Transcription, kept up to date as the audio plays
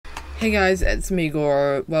Hey guys, it's me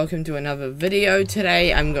Goro. Welcome to another video.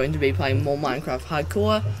 Today I'm going to be playing more Minecraft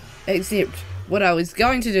Hardcore, except what I was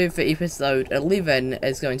going to do for episode 11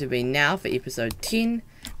 is going to be now for episode 10,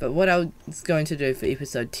 but what I was going to do for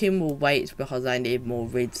episode 10 will wait because I need more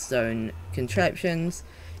redstone contraptions,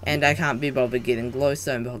 and I can't be bothered getting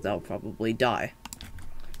glowstone because I'll probably die.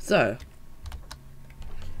 So,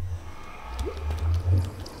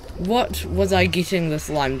 what was I getting this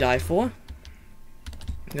lime dye for?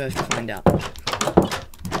 Let's find out.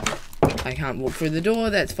 I can't walk through the door,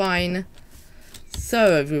 that's fine.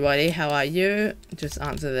 So everybody, how are you? Just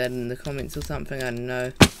answer that in the comments or something, I don't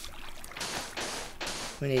know.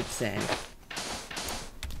 We need sand.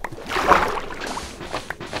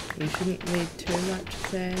 We shouldn't need too much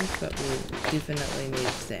sand, but we definitely need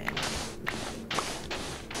sand.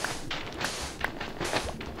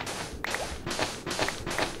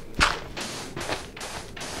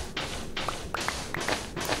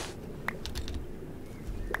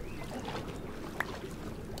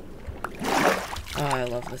 Oh, I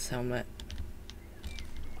love this helmet.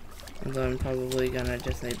 Although I'm probably gonna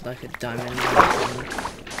just need like a diamond or something.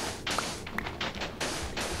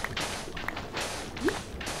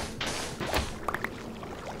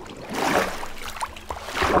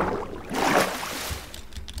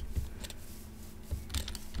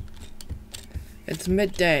 It's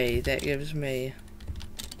midday, that gives me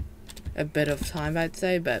a bit of time I'd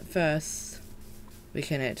say, but first we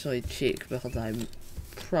can actually check because I'm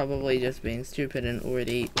probably just being stupid and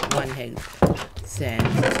already one had sand,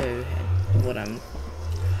 two had what I'm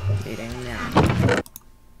needing now.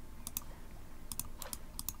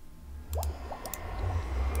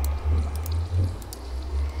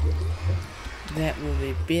 That will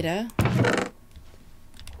be better.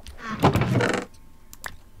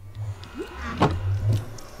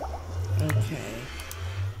 Okay.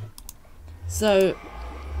 So,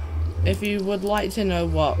 if you would like to know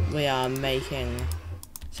what we are making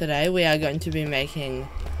today, we are going to be making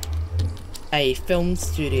a film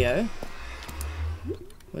studio,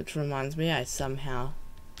 which reminds me I somehow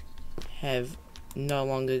have no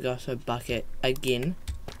longer got a bucket again,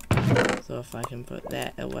 so if I can put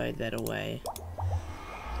that away,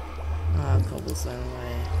 cobblestone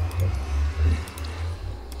away,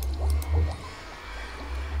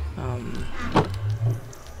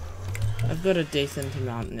 I've got a decent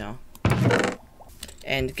amount now,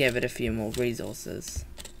 and give it a few more resources.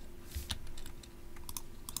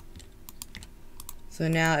 So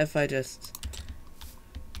now if I just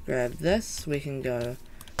grab this, we can go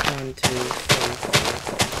 1, 2, 3, 4,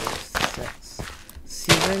 5, 6,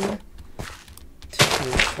 7, 2,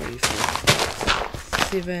 3, 4,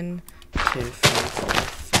 7, 2, 3, 4,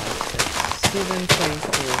 5, 6, 7, 3,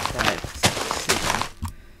 4, 5, 6, 7.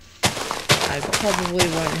 I probably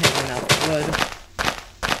won't have enough wood,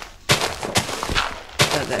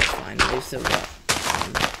 but that's fine, we've still got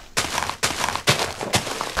some.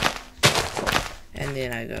 And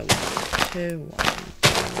then I go 1, 2, 1,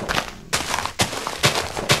 2.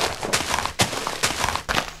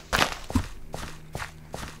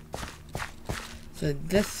 So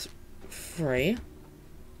this 3,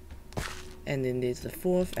 and then there's the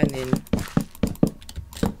 4th, and then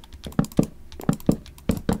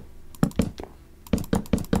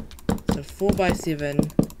so 4 by 7,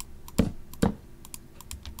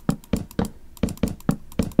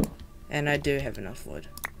 and I do have enough wood.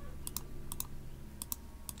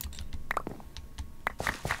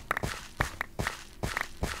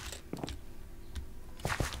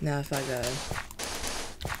 Now if I go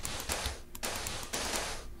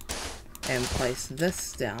and place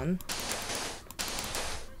this down,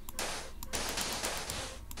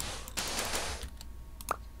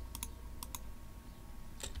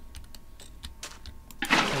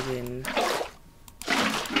 and then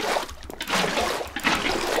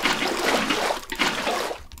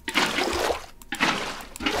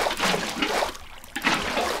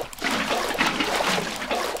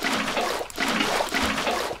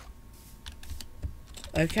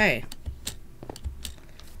okay,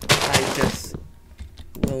 I just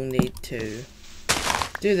will need to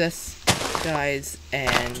do this, guys,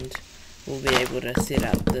 and we'll be able to set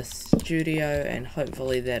up this studio, and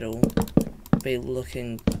hopefully that'll be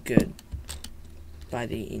looking good by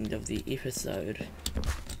the end of the episode.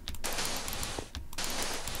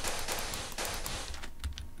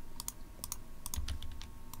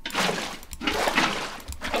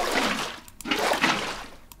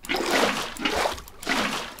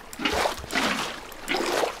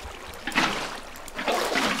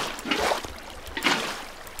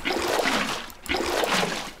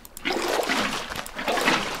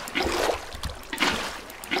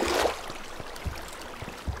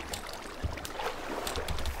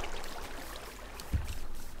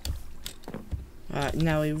 Alright,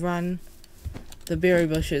 now we run. The berry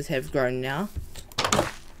bushes have grown now.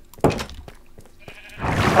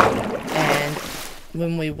 And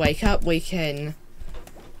when we wake up, we can,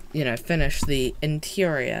 you know, finish the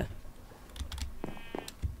interior.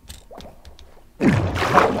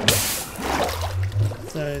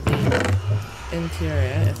 So the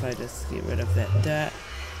interior, if I just get rid of that dirt,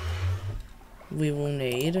 we will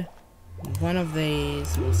need one of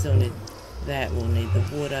these. We'll still need that. We'll need the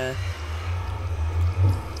water,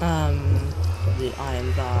 the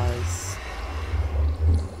iron bars.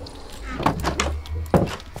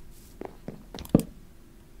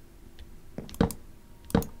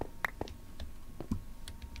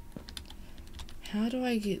 How do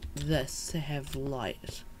I get this to have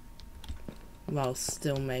light while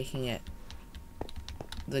still making it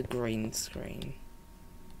the green screen?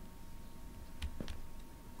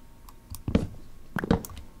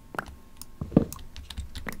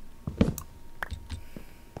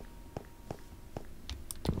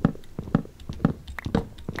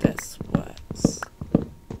 This works.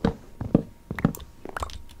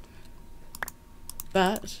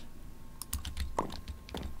 But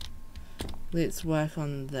let's work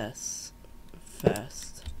on this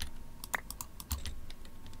first.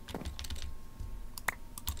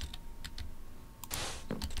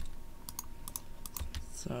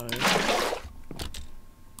 So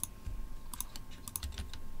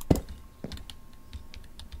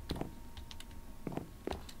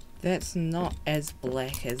that's not as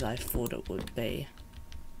black as I thought it would be.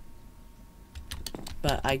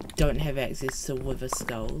 But I don't have access to wither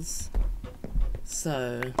skulls.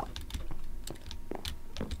 So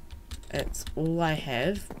it's all I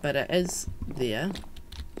have, but it is there.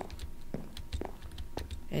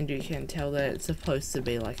 And you can tell that it's supposed to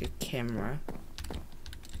be like a camera.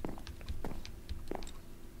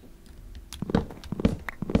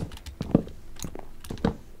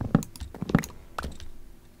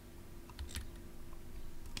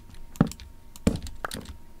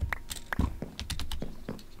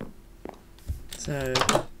 So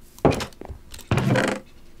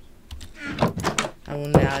I will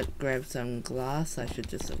now grab some glass. I should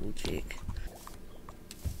just double check.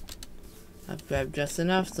 I've grabbed just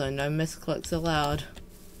enough, so no misclicks allowed.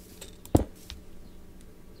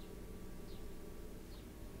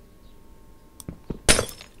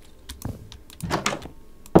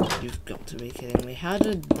 You've got to be kidding me. How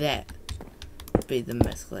did that be the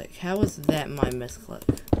misclick? How was that my misclick?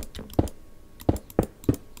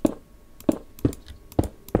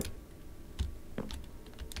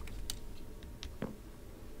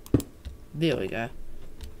 There we go.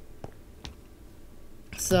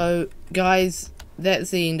 So, guys, that's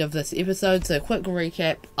the end of this episode. So, quick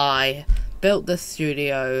recap. I built this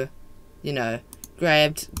studio, you know,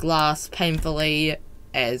 grabbed glass painfully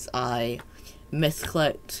as I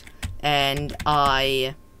misclicked, and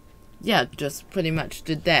I, yeah, just pretty much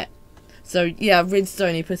did that. So, yeah,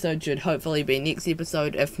 redstone episode should hopefully be next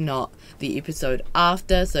episode, if not the episode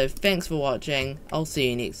after. So, thanks for watching. I'll see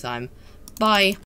you next time. Bye.